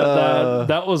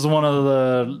 That was one of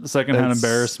the secondhand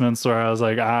embarrassments where I was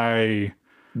like,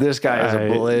 this guy is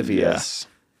oblivious.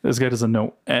 this guy doesn't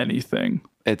know anything.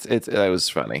 That was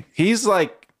funny. He's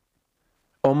like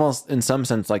almost in some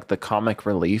sense like the comic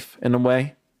relief in a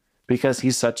way because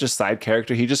he's such a side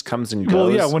character. He just comes and goes.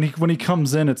 Well, yeah, when he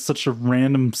comes in, it's such a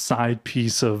random side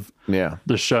piece of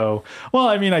the show. Well,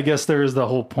 I mean, I guess there is the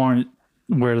whole point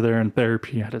where they're in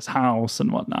therapy at his house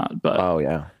and whatnot. But oh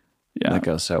yeah, that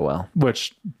goes so well.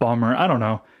 Which bummer. I don't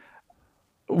know.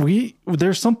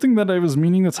 There's something that I was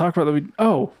meaning to talk about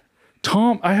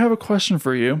Tom, I have a question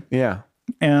for you. Yeah.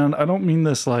 And I don't mean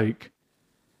this like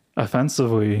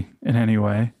offensively in any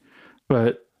way,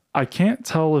 but I can't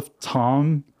tell if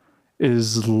Tom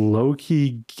is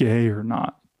low-key gay or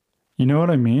not. You know what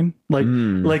I mean?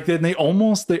 Like then they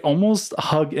almost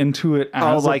hug into it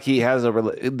as like he has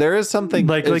there is something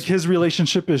like his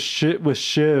relationship is shit with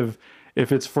Shiv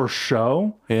if it's for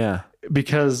show. Yeah.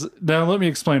 Because now let me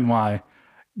explain why.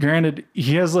 Granted,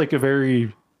 he has like a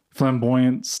very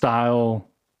flamboyant style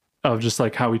of just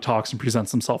like how he talks and presents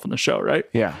himself in the show, right?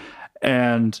 Yeah.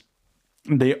 And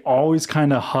they always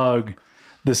kind of hug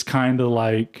this kind of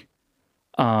like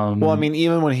well, I mean,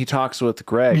 even when he talks with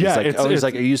Greg, he's like, he's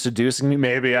like, are you seducing me?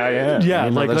 Maybe I am. Yeah,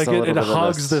 like it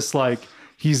hugs this like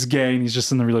he's gay and he's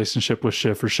just in the relationship with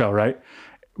Shiv for show, right?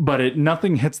 But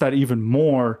nothing hits that even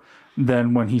more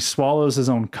than when he swallows his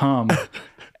own cum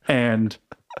and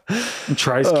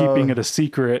tries keeping it a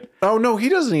secret. Oh no, he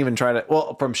doesn't even try to.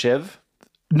 Well, from Shiv.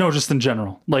 No, just in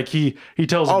general. Like he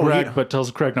tells Greg, but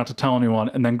tells Greg not to tell anyone,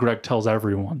 and then Greg tells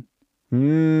everyone.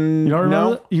 You don't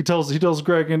remember that? He tells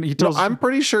Greg, and he tells. No, I'm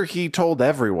pretty sure he told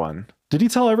everyone. Did he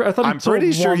tell everyone? I thought I'm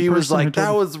pretty sure he was like,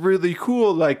 that was really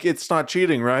cool. Like, it's not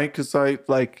cheating, right? Because I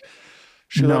like.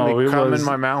 She let me come in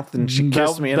my mouth and she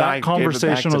kissed me, and that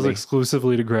conversation was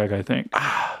exclusively to Greg, I think.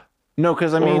 No,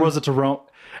 because I mean, or was it to Rome?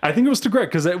 I think it was to Greg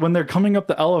because when they're coming up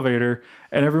the elevator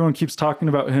and everyone keeps talking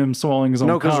about him swallowing his own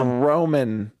cum. No, because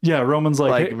Roman. Yeah, Roman's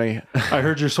like, hey, me. I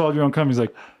heard you swallowed your own cum. He's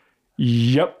like,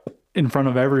 yep, in front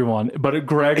of everyone. But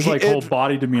Greg's whole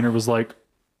body demeanor was like,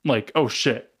 oh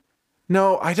shit.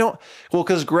 No, I don't. Well,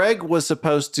 because Greg was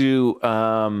supposed to.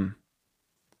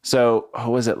 So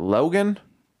was it Logan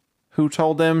who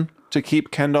told him to keep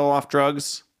Kendall off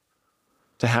drugs,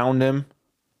 to hound him?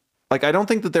 Like, I don't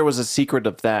think that there was a secret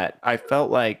of that. I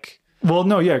felt like... Well,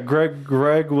 no, yeah.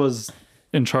 Greg was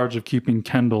in charge of keeping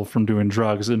Kendall from doing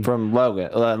drugs. And from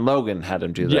Logan. Logan had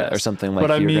him do that or something like that.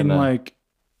 But I mean, like...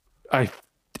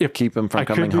 keep him from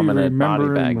coming home in a body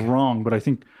bag. Wrong, but I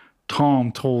think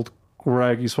Tom told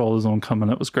Greg he swallowed his own cum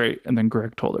and that was great. And then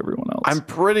Greg told everyone else. I'm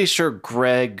pretty sure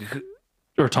Greg...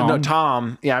 Or Tom. No,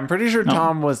 Tom. Yeah, I'm pretty sure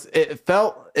Tom was... It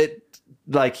felt...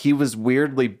 like he was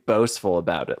weirdly boastful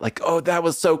about it. Like, oh, that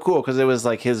was so cool because it was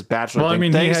like his bachelor thing. I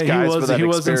mean, thanks, guys, for that he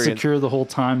was insecure the whole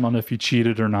time on if he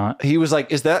cheated or not. He was like,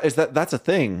 that's a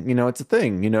thing. It's a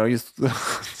thing.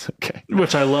 It's okay.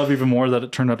 Which I love even more that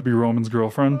it turned out to be Roman's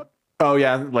girlfriend. Oh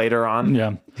yeah, later on.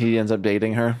 Yeah. He ends up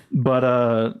dating her. But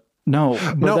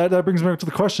that brings me back to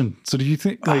the question. So do you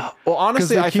think like well,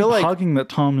 honestly, I feel like hugging that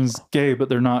Tom is gay, but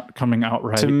they're not coming out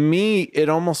right. To me, it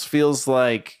almost feels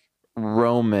like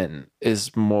Roman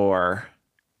is more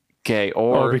gay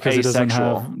or because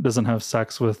asexual. He doesn't have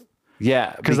sex with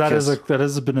because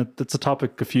that's a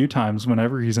topic a few times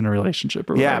whenever he's in a relationship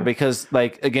or whatever. Because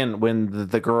like again when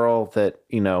the girl that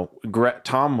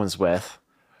Tom was with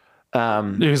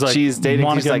he's like she's dating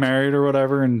want to get married or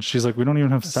whatever and she's like we don't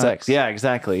even have sex. Yeah,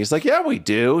 exactly. He's like yeah we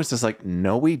do. It's just like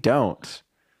no we don't.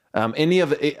 Any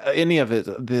of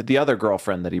it the other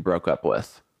girlfriend that he broke up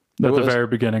with at the very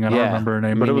beginning. I don't remember her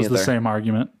name, but it was the same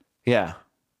argument. Yeah.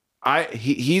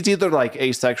 He's either like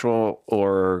asexual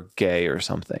or gay or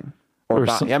something. Or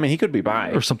bi. I mean, he could be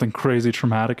bi. Or something crazy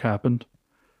traumatic happened.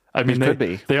 I mean, could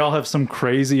be. They all have some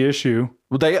crazy issue.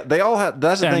 Well, they all have.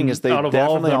 That's the thing is they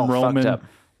definitely all fucked up.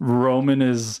 Roman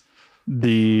is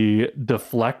the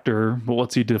deflector, but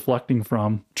what's he deflecting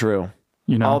from? True.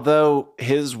 Although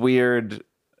his weird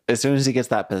as soon as he gets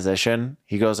that position,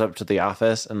 he goes up to the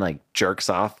office and like jerks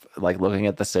off, like looking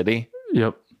at the city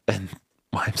Yep. and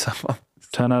wipes up.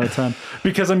 10 out of 10.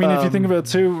 Because I mean, if you think about it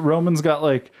too, Roman's got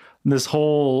like this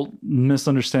whole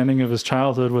misunderstanding of his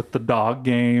childhood with the dog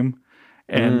game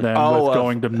and then with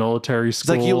going to military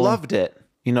school. It's like, you loved it,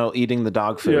 you know, eating the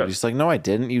dog food. He's like, no, I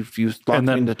didn't. You locked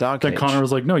me in the dog cage. Then Connor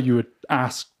was like, no, you would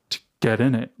ask to get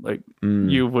in it. Like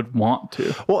you would want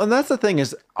to. Well, and that's the thing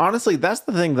is, honestly, that's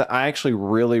the thing that I actually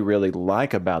really, really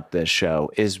like about this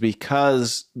show is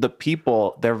because the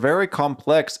people, they're very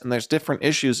complex and there's different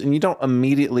issues and you don't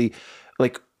immediately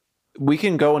like, we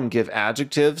can go and give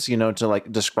adjectives, you know, to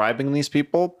like describing these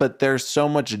people, but they're so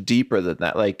much deeper than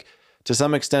that. Like to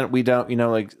some extent we don't, you know,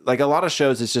 like a lot of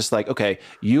shows, it's just like, okay,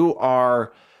 you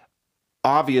are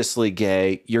obviously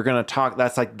gay. You're going to talk.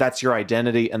 That's your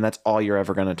identity. And that's all you're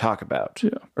ever going to talk about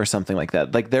or something like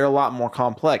that. Like they're a lot more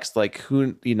complex. Like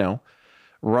who, you know,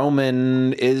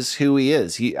 Roman is who he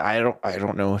is. I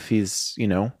don't know if he's, you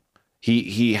know,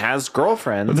 he has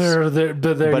girlfriends. But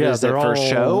is it for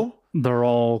show? They're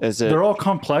all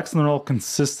complex and they're all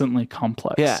consistently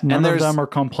complex. Yeah, None of them are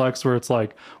complex where it's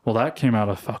like, well, that came out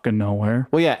of fucking nowhere.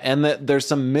 Well, yeah, and there's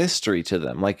some mystery to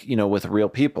them, like, you know, with real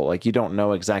people, like you don't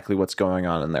know exactly what's going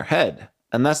on in their head,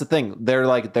 and that's the thing.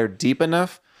 They're deep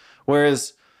enough.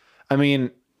 Whereas, I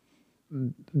mean,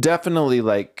 definitely,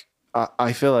 like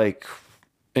I feel like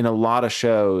in a lot of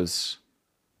shows,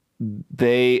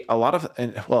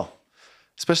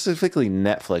 specifically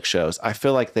Netflix shows, I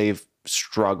feel like they've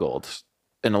struggled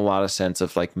in a lot of sense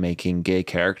of like making gay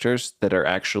characters that are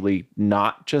actually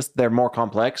not just, they're more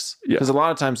complex. Because a lot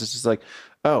of times it's just like,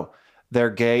 oh, they're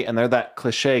gay and they're that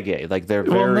cliche gay. Like they're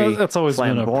very that's always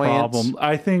flamboyant. been a problem.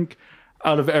 I think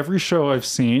out of every show I've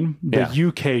seen, the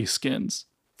UK skins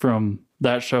from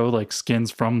that show, like skins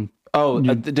from...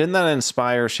 didn't that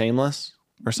inspire Shameless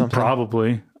or something?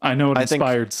 Probably. I know it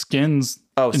inspired Skins.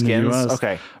 Oh, in Skins. the US,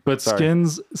 okay, but sorry.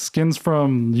 Skins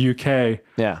from the UK.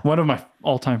 Yeah, one of my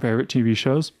all-time favorite TV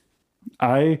shows.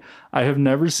 I have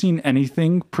never seen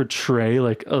anything portray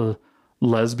like a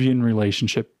lesbian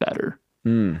relationship better.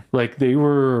 Like they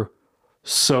were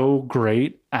so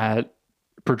great at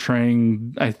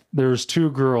portraying. There's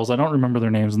two girls, I don't remember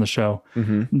their names in the show,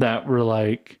 that were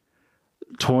like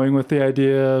toying with the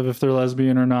idea of if they're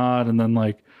lesbian or not, and then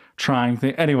like trying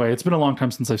things. Anyway, it's been a long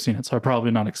time since I've seen it, so I'm probably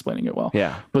not explaining it well.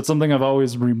 Yeah. But something I've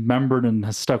always remembered and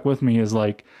has stuck with me is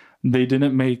like they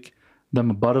didn't make them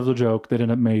a butt of the joke. They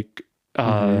didn't make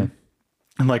and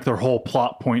like their whole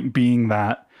plot point being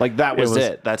that like that was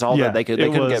it. That's all that they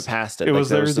couldn't get past it. It like was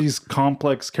there's these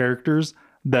complex characters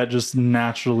that just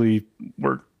naturally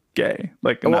were gay.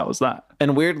 Like and that was that.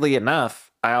 And weirdly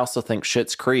enough, I also think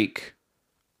Schitt's Creek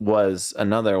was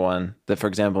another one that, for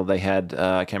example, they had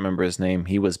I can't remember his name.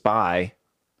 He was bi,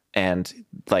 and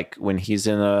like when he's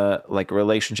in a like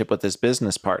relationship with his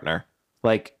business partner,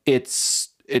 like it's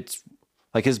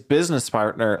like his business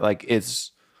partner, like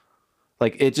it's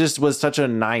like it just was such a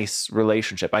nice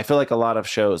relationship. I feel like a lot of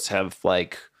shows have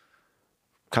like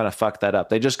kind of fucked that up.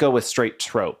 They just go with straight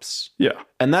tropes. Yeah.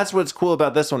 And that's what's cool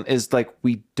about this one is like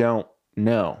we don't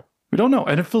know. We don't know,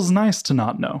 and it feels nice to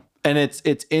not know. And it's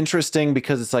interesting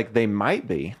because it's like they might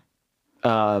be.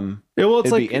 It'd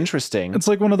be interesting. It's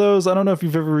like one of those. I don't know if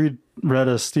you've ever read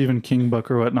a Stephen King book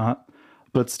or whatnot,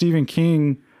 but Stephen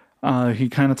King, he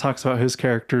kind of talks about his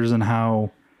characters and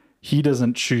how he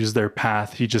doesn't choose their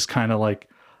path. He just kind of like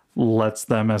lets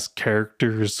them as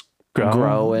characters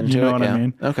grow into it. You know what I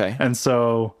mean? Okay. And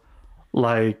so,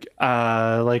 like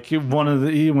one of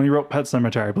the when he wrote Pet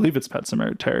Sematary, I believe it's Pet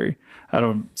Sematary. I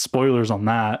don't spoilers on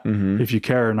that if you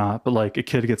care or not, but like a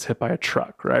kid gets hit by a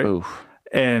truck, right? Oof.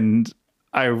 And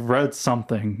I read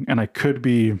something, and I could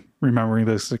be remembering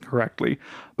this correctly,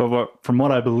 but from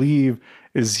what I believe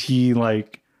is he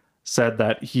like said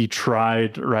that he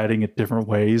tried writing it different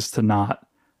ways to not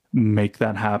make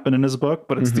that happen in his book,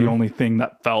 but it's the only thing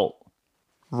that felt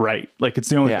right. Like it's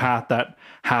the only path that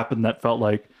happened that felt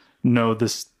like, no,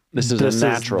 this is a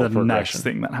natural the next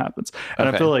thing that happens. And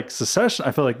I feel like Succession,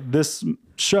 I feel like this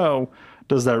show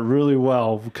does that really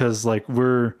well because like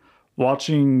we're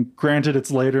watching, granted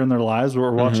it's later in their lives, but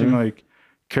we're watching like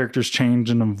characters change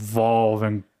and evolve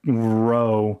and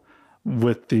grow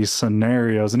with these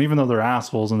scenarios. And even though they're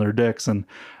assholes and they're dicks and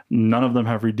none of them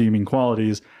have redeeming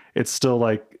qualities, it's still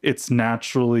like it's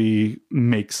naturally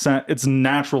makes sense. It's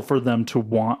natural for them to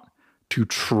want to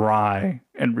try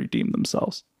and redeem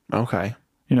themselves. Okay.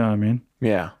 You know what I mean?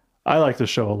 Yeah. I like the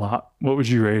show a lot. What would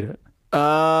you rate it?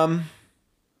 Well,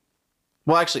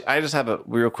 actually, I just have a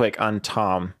real quick on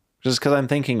Tom, just because I'm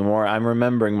thinking more. I'm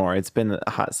remembering more. It's been a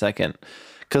hot second.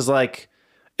 Because, like,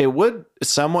 it would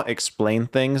somewhat explain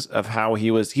things of how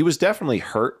he was definitely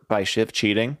hurt by Shiv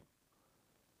cheating.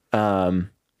 But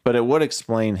it would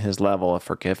explain his level of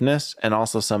forgiveness and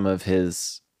also some of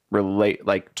his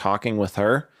talking with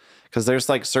her. Because there's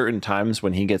like certain times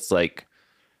when he gets like,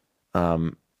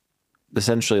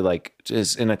 essentially like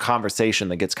is in a conversation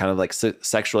that gets kind of like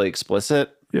sexually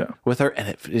explicit with her. And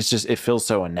it feels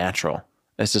so unnatural.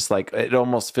 It's just like, it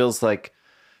almost feels like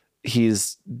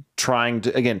he's trying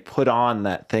to, again, put on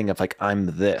that thing of like,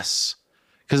 I'm this.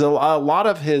 Because a lot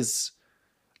of his,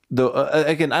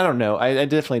 again, I don't know. I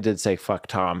definitely did say fuck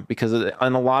Tom because in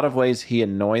a lot of ways he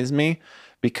annoys me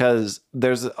because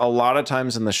there's a lot of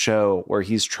times in the show where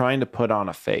he's trying to put on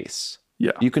a face.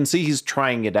 Yeah. You can see he's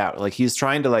trying it out. Like he's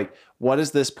trying to like, what is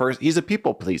this person? He's a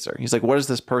people pleaser. He's like, what does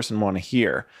this person want to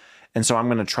hear? And so I'm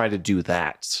going to try to do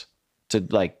that to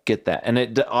like get that. And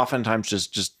it oftentimes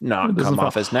just not come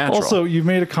off as natural. Also, you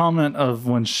made a comment of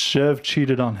when Shiv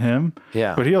cheated on him.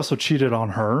 Yeah. But he also cheated on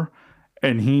her.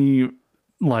 And he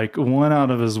like went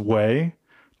out of his way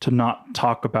to not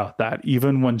talk about that,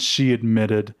 even when she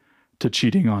admitted to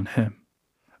cheating on him.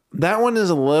 That one is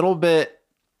a little bit,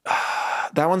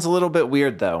 that one's a little bit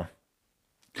weird though.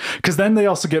 Because then they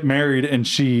also get married and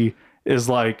she is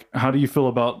like, how do you feel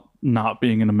about not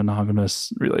being in a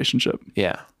monogamous relationship?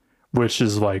 Yeah. Which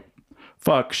is like,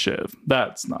 fuck Shiv.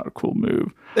 That's not a cool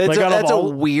move. It's like, that's a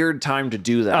weird time to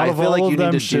do that. I feel like you need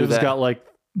to do that. Shiv's got like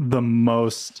the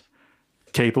most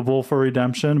capable for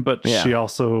redemption, but she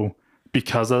also,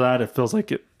 because of that, it feels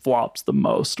like it flops the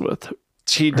most with her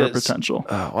potential.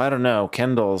 Oh, I don't know.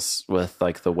 Kendall's with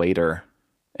like the waiter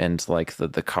and like the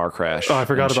car crash. Oh, I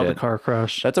forgot about the car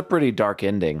crash. That's a pretty dark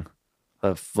ending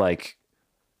of like,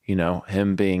 you know,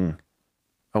 him being,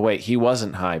 oh wait, he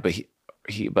wasn't high, but he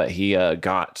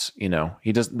got, you know,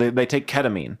 they take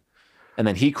ketamine and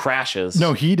then he crashes.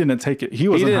 No, he didn't take it. He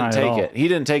didn't take it. He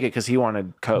didn't take it because he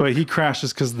wanted coke. But he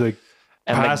crashes because the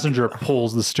passenger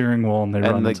pulls the steering wheel and they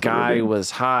run. And the guy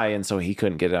was high, and so he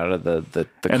couldn't get out of the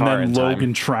and car. And then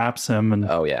Logan traps him. And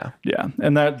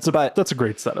and that's a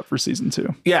great setup for season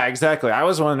 2. Yeah, exactly. I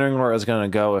was wondering where it was going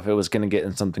to go, if it was going to get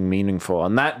in something meaningful,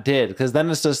 and that did, because then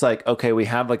it's just like, okay, we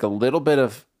have like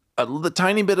a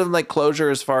tiny bit of like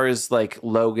closure as far as like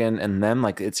Logan, and then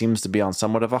like it seems to be on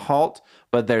somewhat of a halt,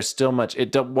 but there's still much.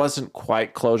 It wasn't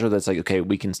quite closure. That's like, okay,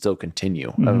 we can still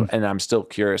continue, and I'm still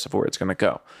curious of where it's going to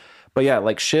go. But yeah,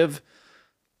 like Shiv,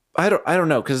 I don't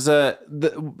know, because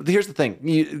here's the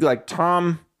thing, like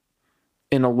Tom,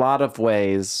 in a lot of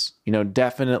ways, you know,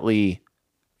 definitely,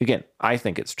 again, I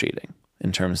think it's cheating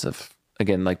in terms of,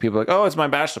 again, like people are like, oh, it's my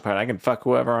bachelor party, I can fuck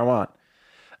whoever I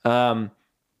want.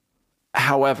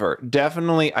 However,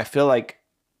 definitely, I feel like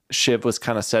Shiv was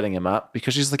kind of setting him up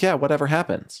because she's like, yeah, whatever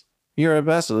happens, you're a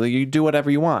bachelor, you do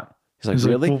whatever you want. He's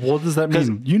really? Like, well, what does that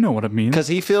mean? You know what it means. Because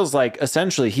he feels like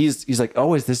essentially he's like,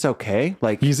 oh, is this okay?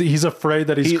 Like he's afraid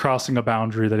that he's crossing a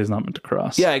boundary that he's not meant to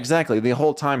cross. Yeah, exactly. The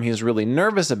whole time he's really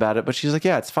nervous about it, but she's like,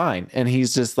 yeah, it's fine. And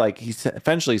he's just like,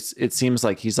 eventually it seems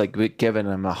like he's like giving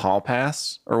him a hall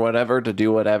pass or whatever to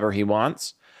do whatever he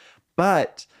wants.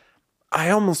 But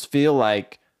I almost feel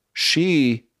like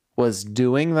she was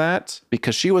doing that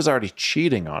because she was already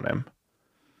cheating on him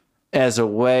as a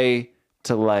way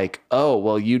to like, oh,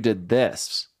 well, you did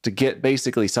this to get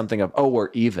basically something of, oh, we're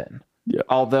even. Yeah.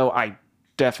 Although I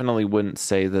definitely wouldn't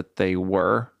say that they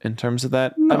were in terms of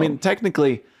that. No. I mean,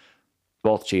 technically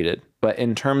both cheated, but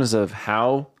in terms of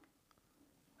how,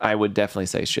 I would definitely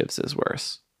say Shiv's is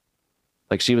worse.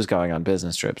 Like she was going on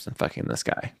business trips and fucking this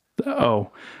guy. Oh,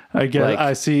 I get it.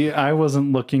 I see. I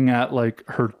wasn't looking at like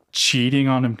her cheating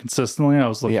on him consistently. I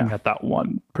was looking at that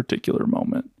one particular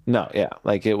moment. No, yeah.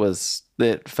 Like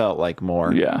it felt like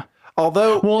more. Yeah.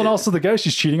 Although, and also the guy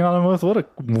she's cheating on him with, what a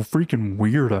freaking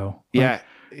weirdo. Yeah.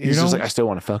 Like, he's just like, I still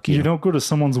want to fuck you. You don't go to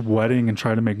someone's wedding and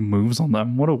try to make moves on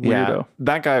them. What a weirdo. Yeah,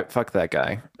 that guy, fuck that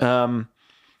guy.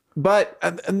 But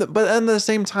at the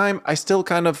same time, I still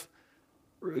kind of,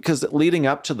 because leading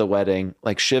up to the wedding,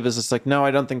 like Shiv is just like, no, I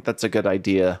don't think that's a good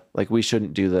idea. Like we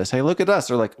shouldn't do this. Hey, look at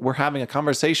us. Or like, we're having a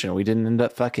conversation. We didn't end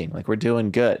up fucking. Like we're doing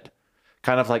good.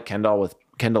 Kind of like Kendall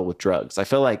with drugs. I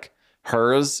feel like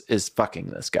hers is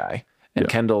fucking this guy and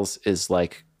Kendall's is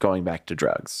like going back to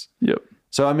drugs. Yep.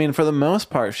 So, I mean, for the most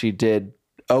part, she did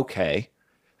okay,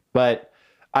 but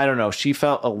I don't know. She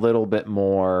felt a little bit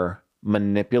more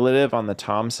manipulative on the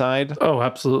Tom side. Oh,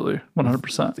 absolutely.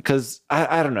 100%. Because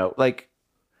I don't know, like,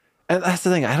 and that's the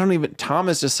thing. Tom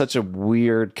is just such a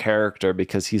weird character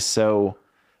because he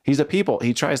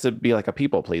tries to be like a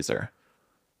people pleaser.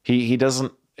 He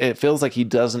doesn't, it feels like he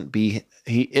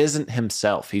isn't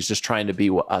himself. He's just trying to be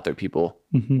what other people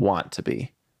want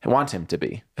him to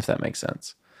be, if that makes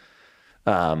sense.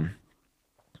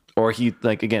 Or he,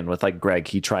 like, again, with like Greg,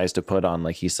 he tries to put on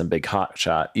like he's some big hot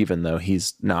shot, even though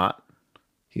he's not.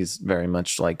 He's very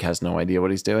much like has no idea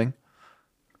what he's doing.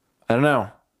 I don't know.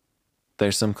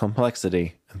 There's some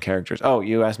complexity in characters. Oh,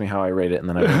 you asked me how I rate it, and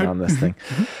then I went on this thing.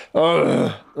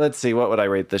 Let's see. What would I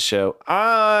rate this show?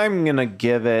 I'm going to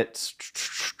give it...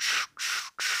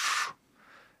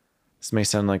 This may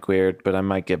sound like weird, but I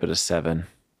might give it a 7.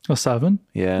 A 7?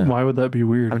 Yeah. Why would that be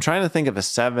weird? I'm trying to think of a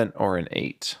 7 or an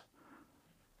 8.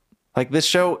 Like this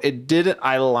show,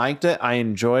 I liked it. I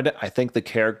enjoyed it. I think the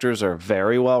characters are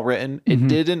very well written. It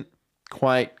didn't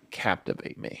quite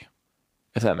captivate me,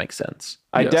 if that makes sense.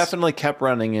 I definitely kept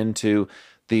running into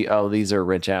these are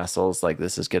rich assholes. Like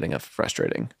this is getting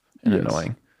frustrating and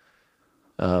annoying.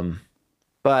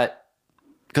 But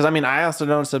because I also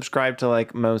don't subscribe to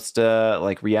like most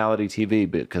like reality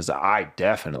TV because I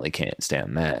definitely can't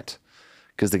stand that.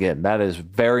 Because again, that is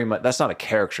very much, that's not a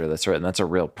character that's written. That's a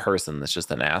real person that's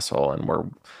just an asshole and we're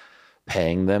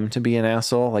paying them to be an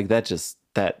asshole. Like that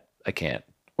I can't.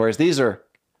 Whereas these are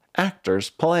actors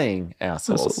playing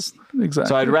assholes. Exactly.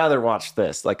 So I'd rather watch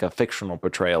this, like a fictional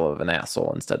portrayal of an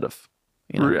asshole instead of,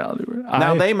 reality.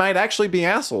 Now they might actually be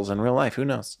assholes in real life. Who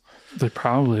knows? They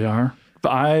probably are.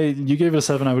 But you gave it a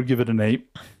 7. I would give it an 8.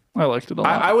 I liked it a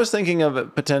lot. I was thinking of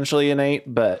it potentially an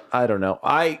 8, but I don't know.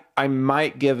 I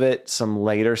might give it some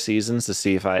later seasons to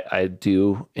see if I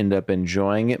do end up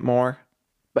enjoying it more.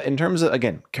 But in terms of,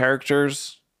 again,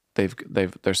 characters, they're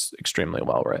extremely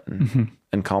well written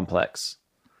and complex.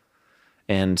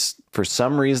 And for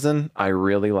some reason, I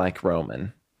really like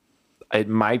Roman. It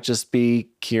might just be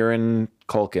Kieran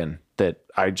Culkin that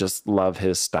I just love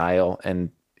his style and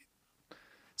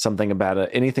something about it.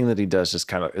 Anything that he does just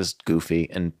kind of is goofy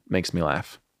and makes me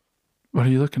laugh. What are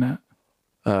you looking at?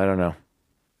 I don't know.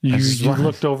 You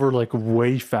looked over like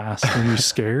way fast. Are you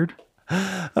scared?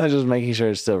 I was just making sure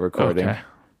it's still recording. Okay.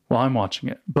 Well, I'm watching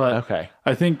it. But okay.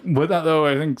 I think with that, though,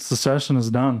 I think Succession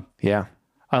is done. Yeah.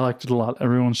 I liked it a lot.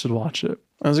 Everyone should watch it.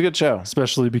 It was a good show.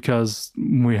 Especially because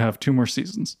we have 2 more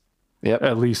seasons. Yep.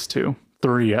 At least 2.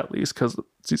 3 at least because of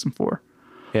season 4.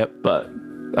 Yep. But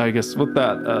I guess with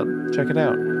that, check it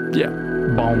out. Yeah.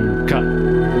 Boom. Cut.